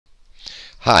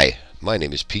Hi, my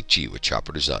name is Pete G with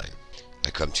Chopper Design. I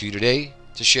come to you today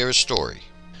to share a story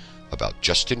about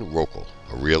Justin Rokohl,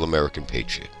 a real American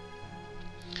patriot.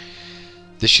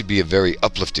 This should be a very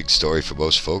uplifting story for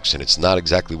most folks, and it's not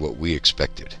exactly what we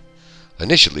expected.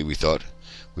 Initially, we thought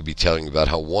we'd be telling you about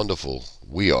how wonderful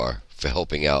we are for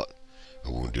helping out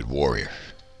a wounded warrior.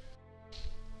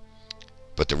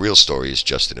 But the real story is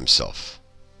Justin himself.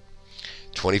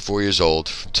 24 years old,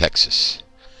 from Texas.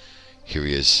 Here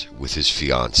he is with his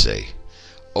fiancée,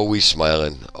 always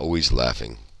smiling, always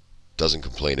laughing, doesn't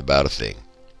complain about a thing.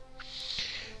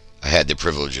 I had the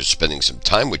privilege of spending some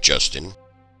time with Justin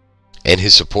and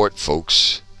his support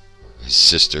folks, his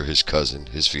sister, his cousin,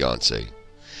 his fiancée.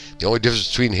 The only difference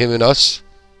between him and us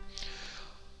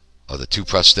are the two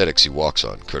prosthetics he walks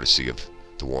on, courtesy of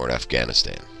the war in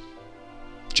Afghanistan.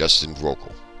 Justin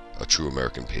Rokohl, a true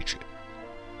American patriot.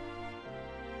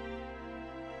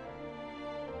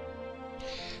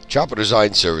 Chopper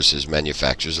Design Services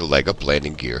manufactures a leg-up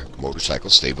landing gear motorcycle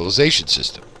stabilization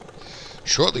system.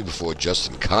 Shortly before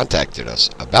Justin contacted us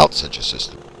about such a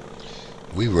system,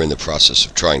 we were in the process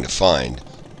of trying to find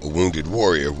a wounded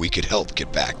warrior we could help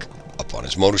get back up on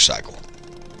his motorcycle.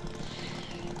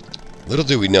 Little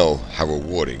did we know how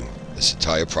rewarding this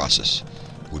entire process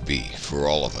would be for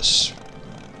all of us.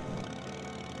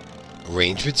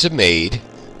 Arrangements are made,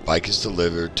 bike is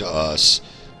delivered to us,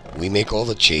 we make all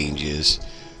the changes.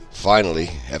 Finally,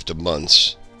 after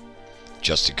months,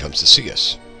 Justin comes to see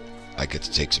us. I get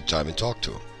to take some time and talk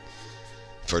to him.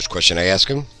 First question I ask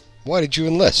him, why did you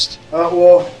enlist?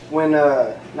 Well, when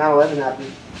 9/11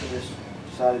 happened, I just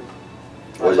decided...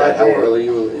 Was that how early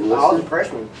you enlisted? I was a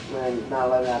freshman when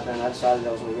 9/11 happened. I decided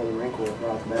I was going to go to the Marine Corps right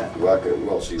off the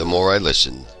bat. The more I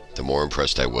listened, the more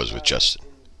impressed I was with Justin.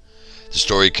 The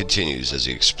story continues as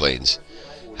he explains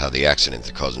how the accident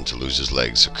that caused him to lose his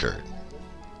legs occurred.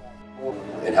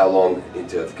 And how long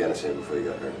into Afghanistan before you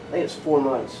got hurt? I think it's 4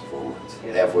 months. 4 months.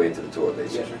 Yeah. Halfway into the tour,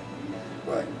 basically. Yes, sir.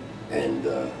 Right. And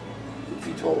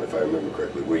if I remember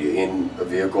correctly, were you in a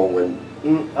vehicle when?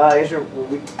 Yes, sir. Well,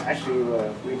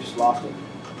 we just lost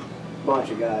a bunch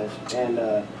of guys, and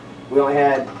we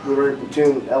were in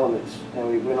platoon elements, and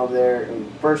we went over there. And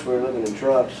first, we were living in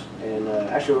trucks, and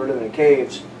actually, we were living in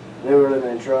caves. And then we were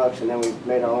living in trucks, and then we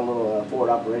made our own little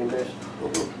forward operating base.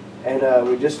 Mm-hmm. And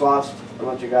we just lost a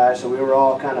bunch of guys, so we were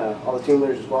all all the team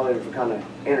leaders and squad leaders were kind of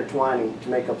intertwining to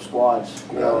make up squads.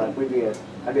 You know, like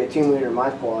I'd be a team leader in my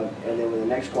squad, and then when the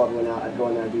next squad went out, I'd go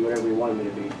in there and do whatever he wanted me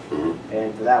to be. Mm-hmm.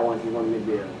 And for that one, he wanted me to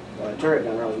be a turret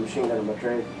gunner. I was a machine gunner by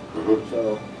trade. Mm-hmm.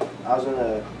 So I was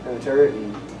in a turret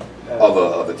and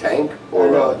of a tank or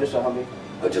no, just a Humvee.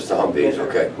 Just a Humvee. Yes,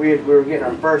 okay. We were getting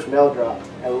our first mail drop,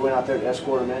 and we went out there to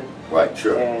escort them in. Right.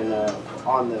 Sure. And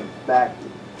on the back.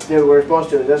 Yeah, we were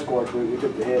supposed to as escorts. We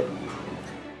took the hit.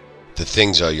 The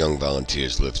things our young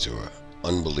volunteers live through are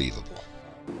unbelievable.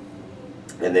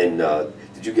 And then,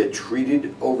 did you get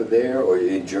treated over there or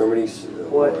in Germany?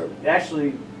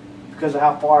 Actually, because of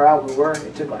how far out we were,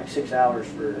 it took like 6 hours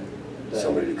for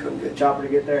somebody to come get chopper to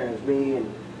get there, and it was me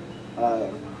and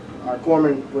our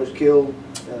corpsman was killed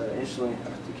instantly. I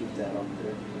have to keep that up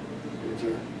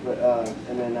there. But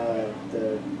and then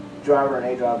the driver and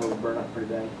a driver were burned up pretty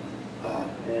bad.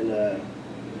 And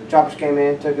choppers came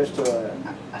in, took us to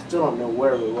I still don't know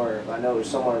where we were, but I know it was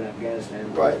somewhere in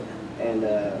Afghanistan. Right. And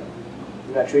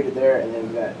we got treated there, and then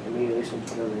we got immediately sent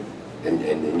to Germany.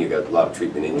 And you got a lot of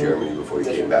treatment in Germany before you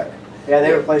came back? Yeah,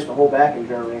 they replaced my whole back in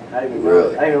Germany. I didn't even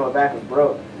know my back was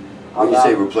broke. When you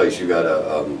say replace, you got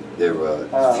they were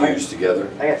fused together?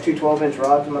 I got two 12-inch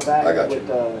rods in my back. I got you. With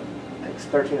like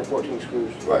 13 or 14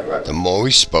 screws. Right. The more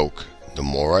we spoke, the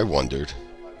more I wondered,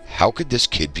 how could this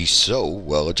kid be so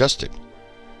well adjusted?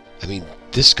 I mean,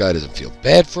 this guy doesn't feel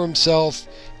bad for himself.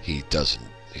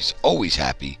 He's always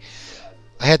happy.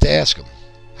 I had to ask him,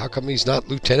 how come he's not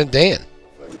Lieutenant Dan?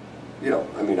 You know,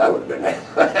 I mean, I would have been,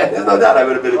 there's no doubt I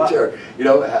would have been a jerk. You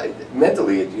know,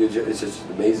 mentally, it just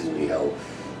amazes me how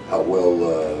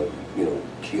well,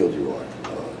 keeled you are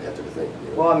after the thing.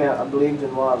 You know? Well, I mean, I believed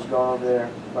in what I was going over there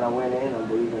when I went in. I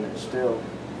believe in it still.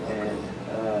 And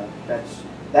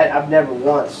I've never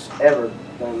once, ever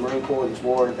done Marine Corps, this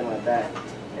war, or anything like that.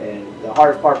 And the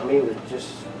hardest part for me was just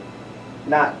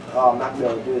not going to be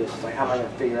able to do this. It's like, how am I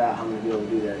going to figure out how I'm going to be able to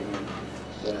do that again?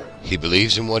 But he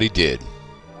believes in what he did.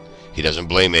 He doesn't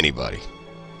blame anybody.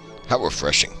 How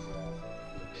refreshing.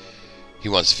 He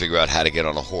wants to figure out how to get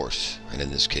on a horse, and in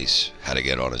this case, how to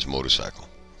get on his motorcycle.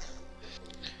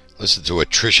 Listen to what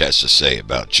Trish has to say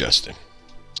about Justin.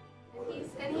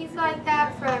 He's like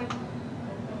that from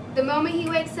the moment he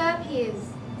wakes up. He is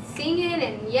singing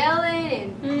and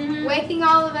yelling and waking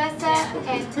all of us up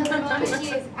until the moment he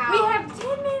is out. We have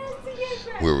 10 minutes to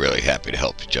get We're really happy to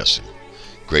help you, Justin.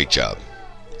 Great job.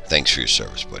 Thanks for your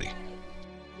service, buddy.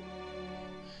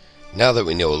 Now that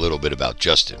we know a little bit about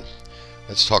Justin,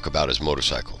 let's talk about his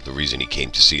motorcycle, the reason he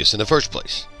came to see us in the first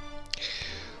place.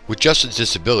 With Justin's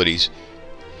disabilities,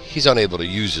 he's unable to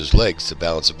use his legs to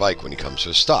balance a bike when he comes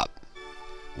to a stop.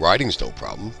 Riding's no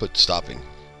problem, but stopping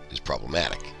is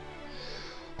problematic.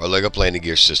 Our leg up landing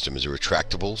gear system is a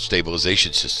retractable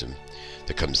stabilization system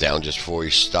that comes down just before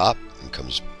you stop and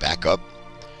comes back up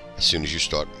as soon as you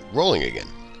start rolling again.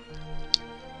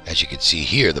 As you can see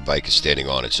here, the bike is standing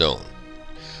on its own.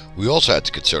 We also had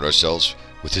to concern ourselves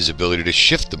with his ability to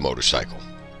shift the motorcycle.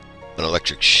 An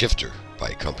electric shifter by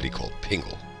a company called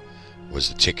Pingle was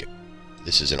the ticket.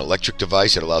 This is an electric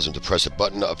device that allows him to press a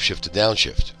button to upshift or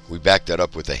downshift. We backed that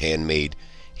up with a handmade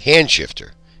hand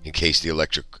shifter in case the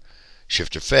electric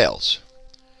shifter fails.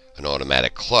 An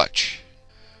automatic clutch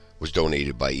was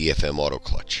donated by EFM Auto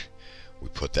Clutch. We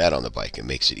put that on the bike and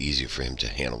makes it easier for him to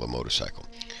handle the motorcycle.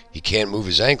 He can't move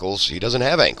his ankles. He doesn't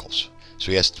have ankles.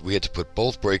 So we had to put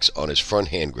both brakes on his front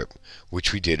hand grip,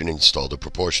 which we did, and installed a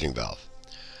proportioning valve.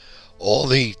 All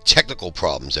the technical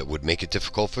problems that would make it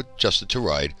difficult for Justin to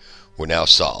ride were now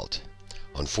solved.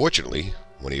 Unfortunately,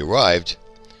 when he arrived,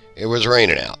 it was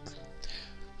raining out.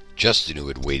 Justin, who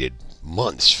had waited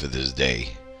months for this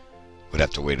day, would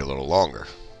have to wait a little longer.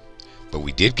 But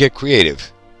we did get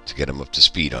creative to get him up to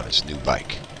speed on his new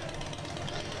bike.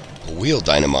 A wheel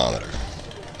dynamometer,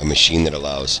 a machine that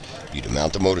allows you to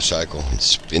mount the motorcycle and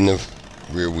spin the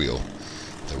rear wheel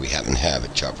that we happen to have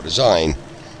at Chopper Design,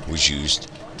 was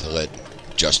used to let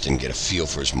Justin get a feel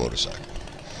for his motorcycle.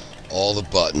 All the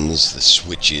buttons, the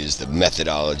switches, the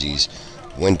methodologies,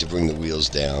 when to bring the wheels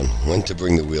down, when to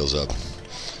bring the wheels up,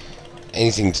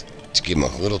 anything to give him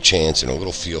a little chance and a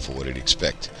little feel for what he'd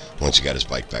expect once he got his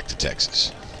bike back to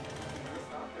Texas.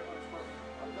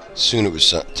 Soon it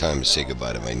was time to say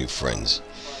goodbye to my new friends.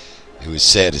 It was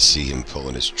sad to see him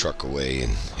pulling his truck away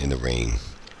in the rain,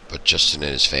 but Justin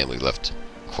and his family left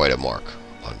quite a mark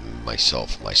on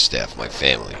myself, my staff, my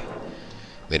family.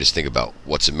 Made us think about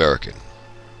what's American,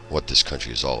 what this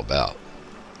country is all about.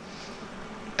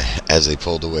 As they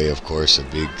pulled away, of course, a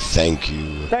big thank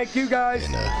you. Thank you, guys.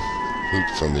 And a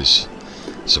hoot from his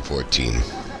support team.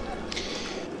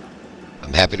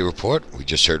 I'm happy to report we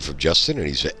just heard from Justin, and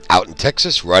he's out in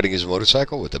Texas riding his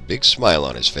motorcycle with a big smile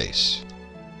on his face.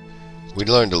 We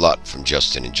learned a lot from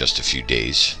Justin in just a few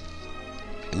days.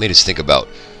 It made us think about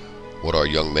what our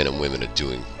young men and women are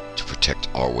doing to protect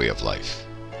our way of life.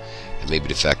 And maybe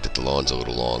the fact that the lawn's a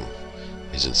little long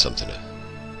isn't something to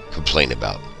complain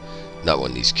about. Not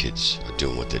when these kids are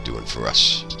doing what they're doing for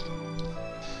us.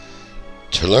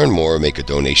 To learn more or make a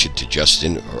donation to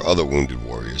Justin or other wounded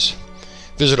warriors,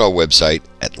 visit our website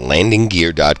at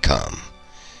landinggear.com.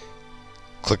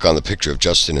 Click on the picture of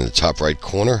Justin in the top right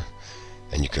corner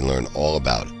and you can learn all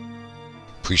about it.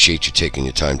 Appreciate you taking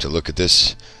your time to look at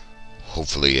this.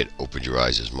 Hopefully it opened your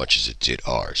eyes as much as it did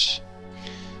ours.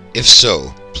 If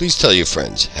so, please tell your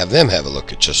friends. Have them have a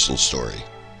look at Justin's story.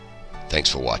 Thanks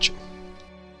for watching.